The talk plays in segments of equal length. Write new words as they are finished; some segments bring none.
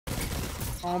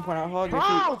On point out hog.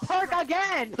 Oh, perk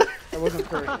again! That wasn't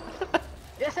perk.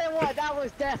 Yes, it was. That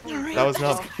was definitely. That was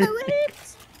not.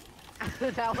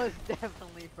 That was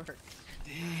definitely perk.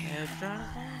 Damn.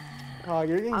 Hog,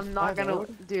 you're getting. I'm not gonna,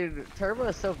 5-0'd? dude. Turbo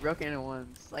is so broken at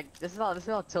once. Like this is how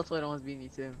Tiltway almost beat me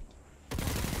too.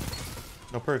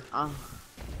 No perk.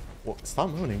 Well, stop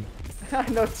mooning. I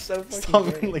know it's so fucking. Stop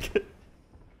great. mooning like it.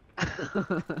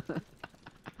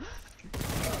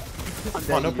 I'm Come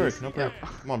dead, on, no you perk, just- no perk. Yep.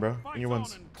 Come on, bro. In your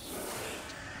wins.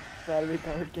 Battery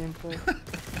powered gameplay.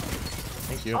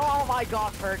 Thank you. Oh my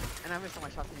god, perk! And I missed all my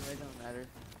shots anyway. Doesn't matter.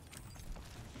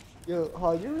 Yo,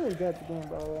 Hog, you're really good at the game,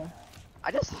 by the way.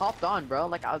 I just hopped on, bro.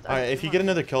 Like I was. Alright, if you get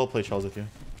another kill, I'll play Shells with you.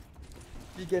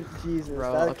 You get Jesus.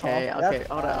 Bro, that okay, comp- okay, that's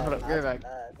hold on, hold on, bad, give it that's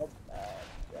back. bad, That's bad.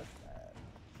 That's bad.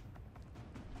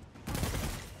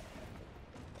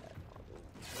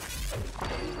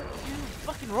 You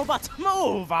fucking robots,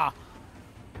 move!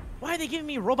 Why are they giving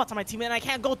me robots on my team and I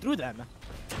can't go through them?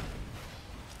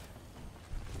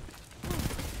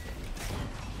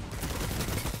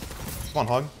 Come on,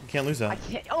 Hog. You can't lose I that.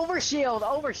 can't overshield.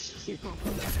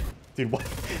 Dude, what?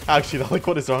 Actually, like,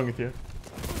 what is wrong with you?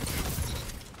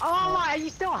 Oh my! You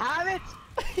still have it?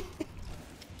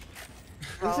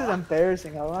 This is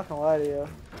embarrassing. I'm not gonna lie to you.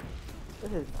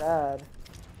 This is bad.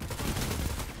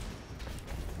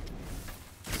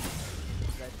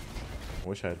 I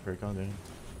wish I had perk on, dude.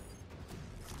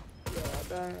 Yeah,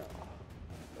 dang.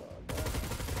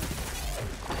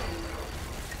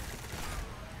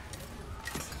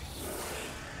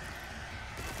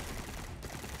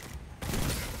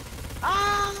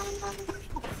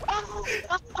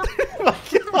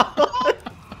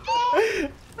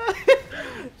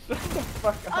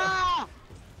 Ah!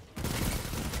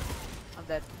 I'm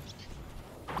dead.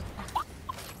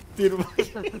 Dude,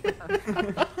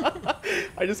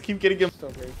 I just keep getting him. Still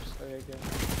rape. Sorry again.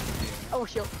 Oh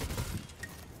shield.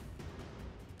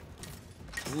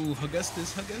 Ooh,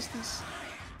 Augustus.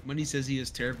 Money says he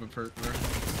has terrible perk, bro.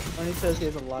 When he says he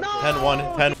has a lot. No! of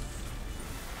 10-1, 10.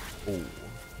 Oh.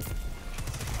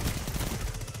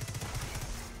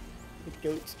 The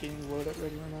goat's getting loaded up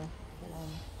ready right now. Hold on.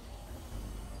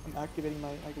 I'm activating my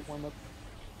warm up.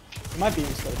 It might be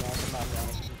instead now, so I'm not down.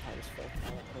 I'm tired as fuck.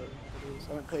 I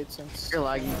haven't played since. You're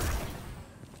laggy.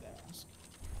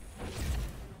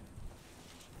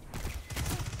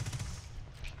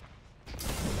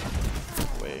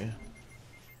 Wait.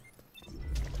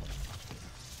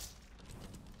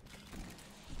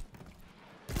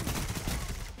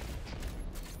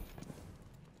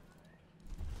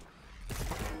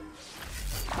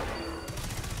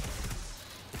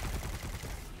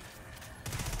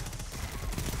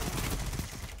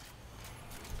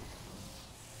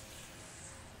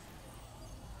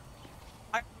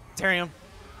 Terrium.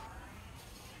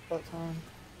 About time.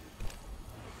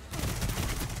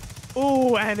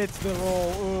 Ooh, and it's the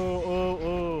roll.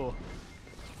 Ooh.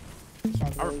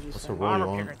 Sounds really What's just the like- roll? Armor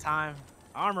on. picker time.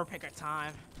 Armor picker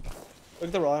time. Look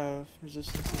at the roll I have.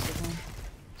 Resistance is different.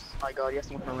 Oh my god, yes,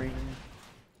 one for ring.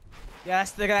 Yeah,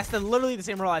 that's literally the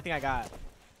same roll I think I got.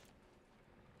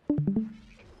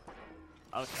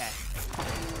 Okay.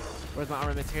 Where's my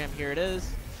armor material? Here it is.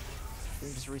 Let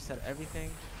me just reset everything.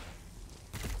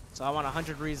 So I want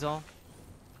 100 resol.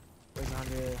 Where's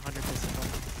 100? 100 physical.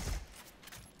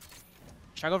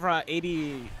 Should I go for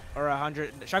 80 or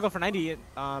 100? Should I go for 90?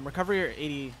 Recovery or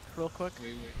 80 real quick?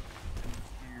 Wait.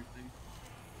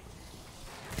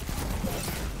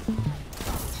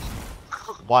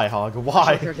 Why, Hog?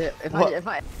 Why? If What? I,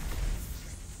 I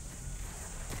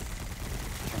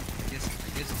guess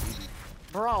it's 80.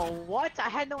 bro, what? I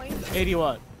had no aim. 80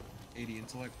 what? 80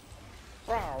 intellect.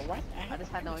 Bro, what? I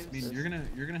just had no aim. I mean,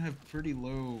 you're gonna have pretty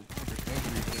low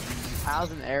recovery. But I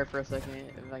was in the air for a second.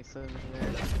 It was like so in the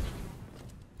air.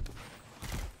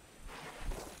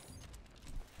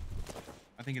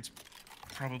 I think it's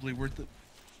probably worth it.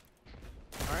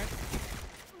 Alright.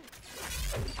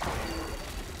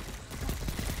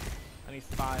 I need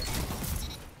 5.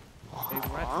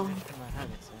 Big red condition, I have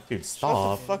it, so. Dude, Shut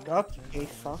stop. the fuck up, you gay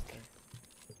fuck.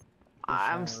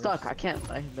 I'm stuck. I can't.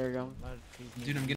 There you go. Dude, I'm getting